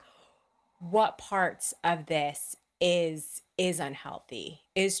understand like what parts of this is unhealthy,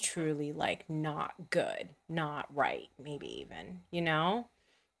 is truly like not good, not right, maybe even.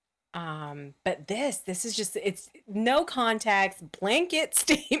 But this is just, it's no context, blanket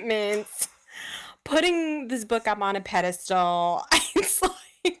statements, putting this book up on a pedestal. It's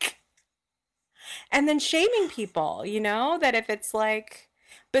like, and then shaming people, that if it's like,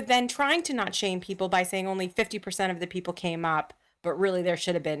 but then trying to not shame people by saying only 50% of the people came up, but really there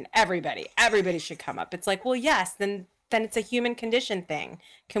should have been everybody should come up. It's like, well, yes, then it's a human condition thing.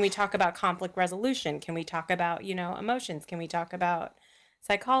 Can we talk about conflict resolution? Can we talk about, emotions? Can we talk about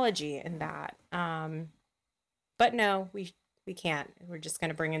psychology and that? But no, we can't. We're just going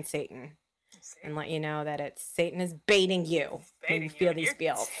to bring in Satan and let you know that Satan is baiting you when you feel these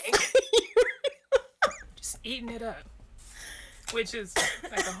feels. Just eating it up. Which is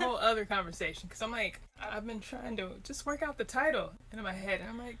like a whole other conversation, because I'm like, I've been trying to just work out the title in my head, and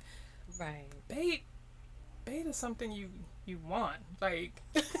I'm like, right, bait is something you want, like.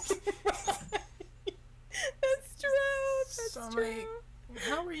 That's true. I'm like,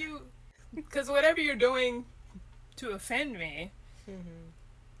 how are you? Because whatever you're doing to offend me,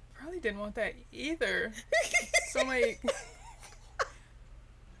 probably didn't want that either. So I'm like,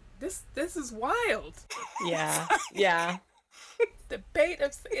 this is wild. Yeah. The bait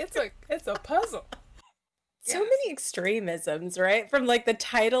of it's a puzzle. So many extremisms, right? From like the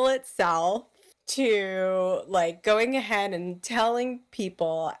title itself to like going ahead and telling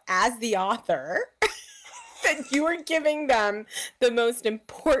people as the author that you are giving them the most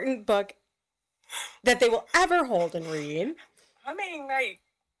important book that they will ever hold and read. I mean, like,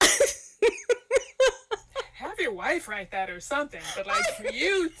 have your wife write that or something, but like for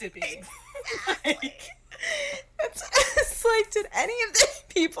you to be like, it's like, did any of the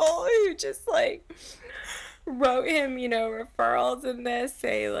people who just like wrote him, referrals in this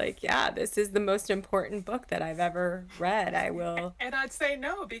say like, yeah, this is the most important book that I've ever read. I will. And I'd say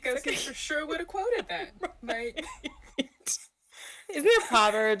no, because he for sure would have quoted that. Like, isn't there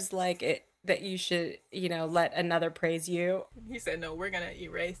Proverbs like it that you should, let another praise you? He said, no, we're gonna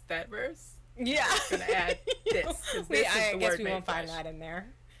erase that verse. Yeah, we're gonna add this. I guess we won't find that in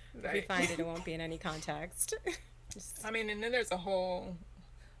there. Right. If we find it, it won't be in any context. I mean, and then there's a whole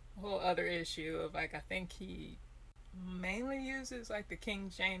other issue of like, I think he mainly uses like the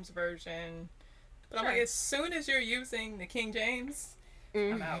King James version, but sure. I'm like, as soon as you're using the King James,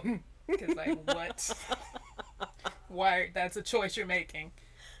 I'm out. Because, like, what? Why? That's a choice you're making.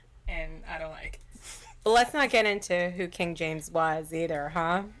 And I don't like it. But let's not get into who King James was either,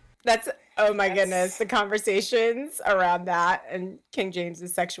 huh? That's, oh my goodness, the conversations around that and King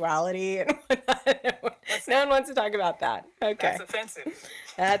James's sexuality and whatnot. No one wants to talk about that. Okay. That's offensive.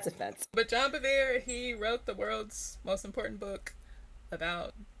 That's offensive. But John Bevere, he wrote the world's most important book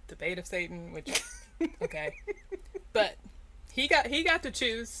about the bait of Satan, which, okay. But he got to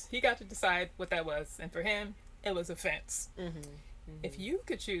choose. He got to decide what that was. And for him, it was offense. If you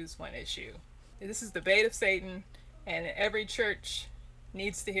could choose one issue, this is the bait of Satan, and every church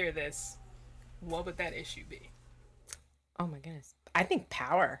needs to hear this, what would that issue be? Oh my goodness. I think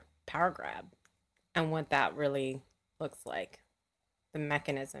power grab, and what that really looks like, the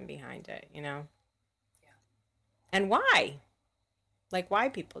mechanism behind it, you know? Yeah. And why? Like, why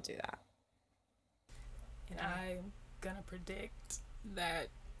people do that. And I'm gonna predict that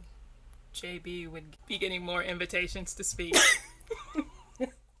JB would be getting more invitations to speak.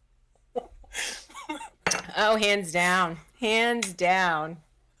 Oh, hands down. Hands down.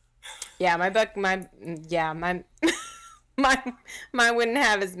 Yeah, my book, my wouldn't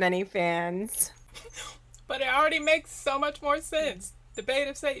have as many fans. But it already makes so much more sense. The bait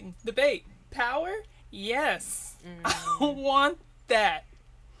of Satan. The bait. Power? Yes. I want that.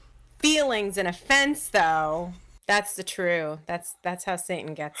 Feelings and offense, though. That's the true. That's how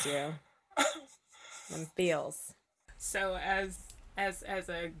Satan gets you. Them feels. So as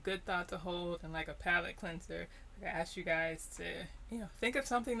a good thought to hold and like a palate cleanser, I ask you guys to, think of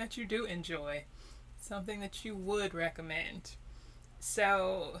something that you do enjoy, something that you would recommend.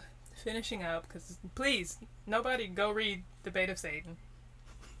 So finishing up, because please, nobody go read The Bait of Satan.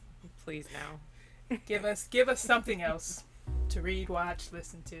 Please no. Give us something else to read, watch,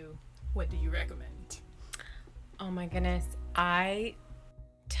 listen to. What do you recommend? Oh my goodness. I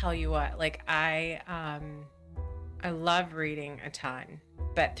tell you what, like I love reading a ton,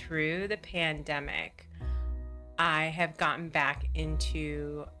 but through the pandemic, I have gotten back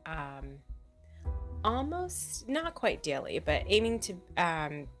into almost not quite daily, but aiming to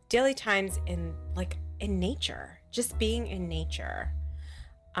daily times in nature, just being in nature,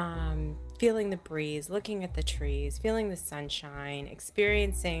 feeling the breeze, looking at the trees, feeling the sunshine,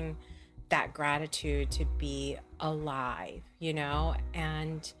 experiencing that gratitude to be alive,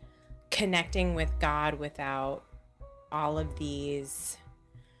 and connecting with God without all of these,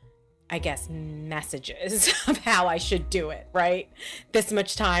 I guess, messages of how I should do it, right? This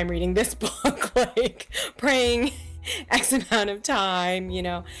much time reading this book, like praying X amount of time,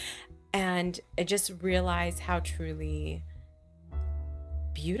 and I just realized how truly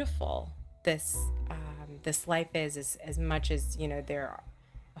beautiful this life is, as much as, there,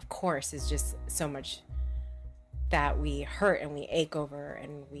 of course, is just so much that we hurt and we ache over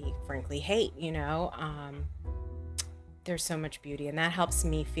and we frankly hate, there's so much beauty, and that helps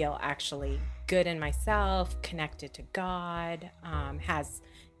me feel actually good in myself, connected to God,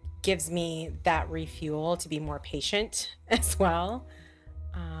 gives me that refuel to be more patient as well.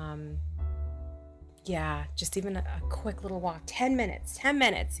 Just even a quick little walk, 10 minutes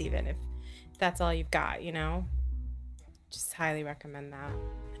even, if that's all you've got, just highly recommend that.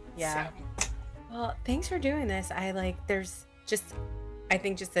 Yeah. Well, thanks for doing this. There's just, I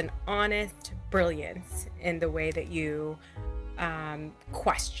think, just an honest brilliance in the way that you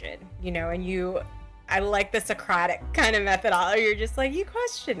question, and I like the Socratic kind of methodology. You're just like, you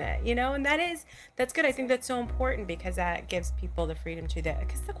question it, and that's good. I think that's so important, because that gives people the freedom to that,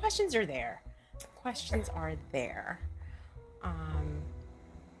 because the questions are there.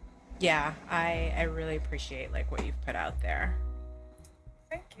 I really appreciate what you've put out there.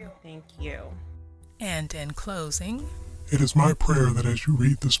 Thank you. And in closing, it is my prayer that as you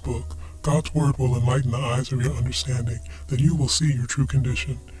read this book, God's word will enlighten the eyes of your understanding, that you will see your true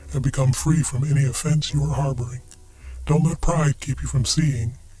condition and become free from any offense you are harboring. Don't let pride keep you from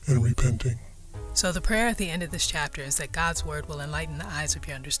seeing and repenting. So the prayer at the end of this chapter is that God's word will enlighten the eyes of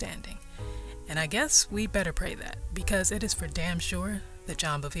your understanding. And I guess we better pray that, because it is for damn sure that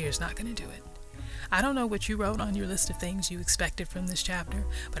John Bevere is not going to do it. I don't know what you wrote on your list of things you expected from this chapter,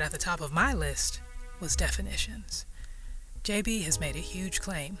 but at the top of my list was definitions. JB has made a huge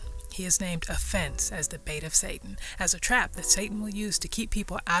claim. He has named offense as the bait of Satan, as a trap that Satan will use to keep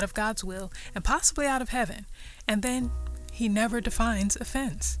people out of God's will and possibly out of heaven. And then he never defines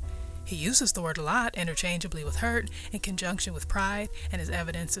offense. He uses the word a lot interchangeably with hurt, in conjunction with pride, and as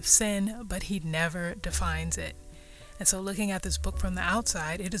evidence of sin, but he never defines it. And so looking at this book from the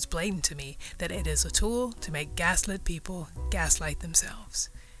outside, it is blatant to me that it is a tool to make gaslit people gaslight themselves.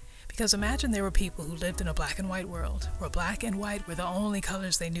 Because imagine there were people who lived in a black and white world, where black and white were the only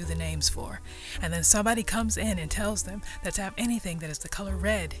colors they knew the names for, and then somebody comes in and tells them that to have anything that is the color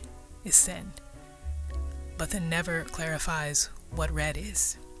red is sin, but then never clarifies what red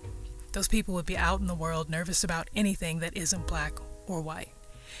is. Those people would be out in the world nervous about anything that isn't black or white.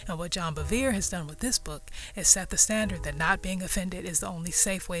 And what John Bevere has done with this book is set the standard that not being offended is the only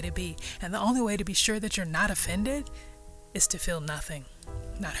safe way to be. And the only way to be sure that you're not offended is to feel nothing.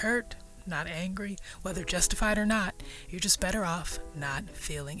 Not hurt, not angry, whether justified or not. You're just better off not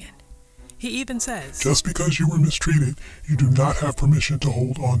feeling it. He even says, just because you were mistreated, you do not have permission to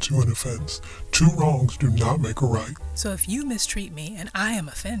hold on to an offense. Two wrongs do not make a right. So if you mistreat me and I am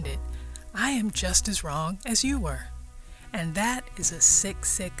offended, I am just as wrong as you were. And that is a sick,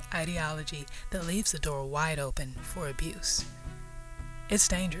 sick ideology that leaves the door wide open for abuse. It's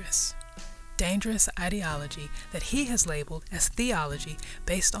dangerous. Dangerous ideology that he has labeled as theology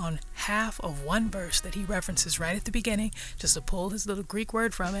based on half of one verse that he references right at the beginning just to pull his little Greek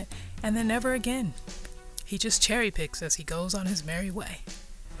word from it, and then never again. He just cherry picks as he goes on his merry way.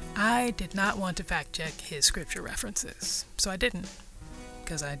 I did not want to fact check his scripture references, so I didn't.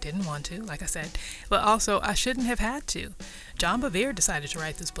 Because I didn't want to, like I said, but also I shouldn't have had to. John Bevere decided to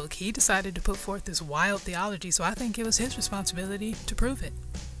write this book. He decided to put forth this wild theology, so I think it was his responsibility to prove it.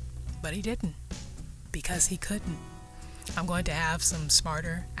 But he didn't, because he couldn't. I'm going to have some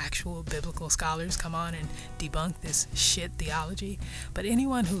smarter, actual biblical scholars come on and debunk this shit theology, but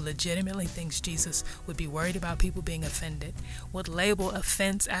anyone who legitimately thinks Jesus would be worried about people being offended, would label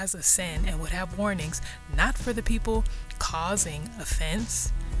offense as a sin, and would have warnings not for the people causing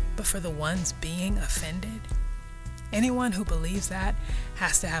offense, but for the ones being offended. Anyone who believes that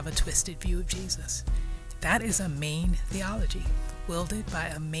has to have a twisted view of Jesus. That is a mean theology, wielded by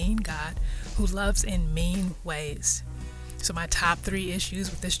a mean God who loves in mean ways. So my top 3 issues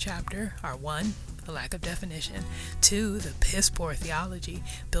with this chapter are 1, a lack of definition, 2, the piss-poor theology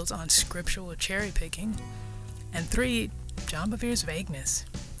built on scriptural cherry-picking, and 3, John Bevere's vagueness.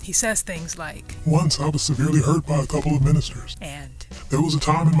 He says things like, once I was severely hurt by a couple of ministers. And there was a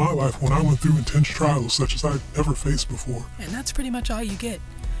time in my life when I went through intense trials such as I'd never faced before. And that's pretty much all you get.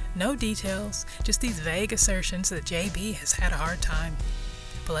 No details, just these vague assertions that JB has had a hard time.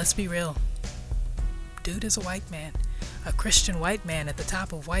 But let's be real. Dude is a white man. A Christian white man at the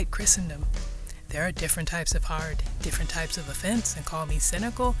top of white Christendom. There are different types of hard, different types of offense, and call me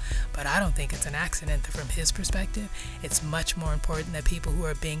cynical, but I don't think it's an accident that from his perspective, it's much more important that people who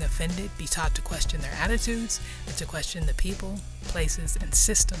are being offended be taught to question their attitudes than to question the people, places, and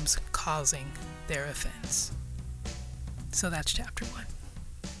systems causing their offense. So that's chapter 1.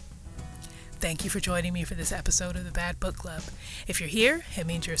 Thank you for joining me for this episode of the Bad Book Club. If you're here, it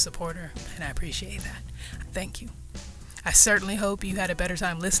means you're a supporter, and I appreciate that. Thank you. I certainly hope you had a better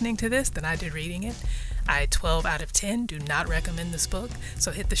time listening to this than I did reading it. I 12 out of 10 do not recommend this book, so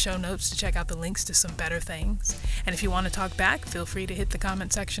hit the show notes to check out the links to some better things. And if you want to talk back, feel free to hit the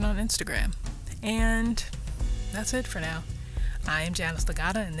comment section on Instagram. And that's it for now. I am Janice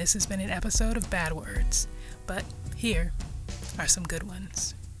Legata, and this has been an episode of Bad Words. But here are some good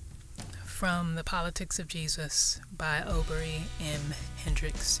ones. From The Politics of Jesus by Aubrey M.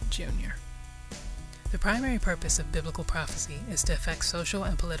 Hendricks, Jr. The primary purpose of biblical prophecy is to effect social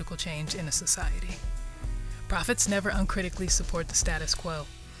and political change in a society. Prophets never uncritically support the status quo.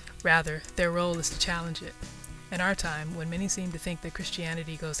 Rather, their role is to challenge it. In our time, when many seem to think that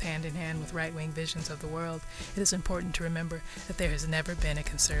Christianity goes hand in hand with right-wing visions of the world, it is important to remember that there has never been a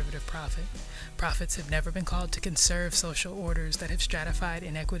conservative prophet. Prophets have never been called to conserve social orders that have stratified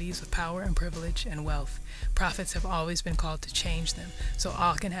inequities of power and privilege and wealth. Prophets have always been called to change them, so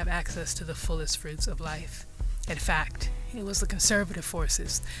all can have access to the fullest fruits of life. In fact, it was the conservative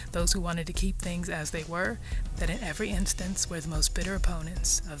forces, those who wanted to keep things as they were, that in every instance were the most bitter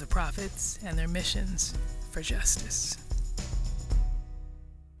opponents of the prophets and their missions for justice.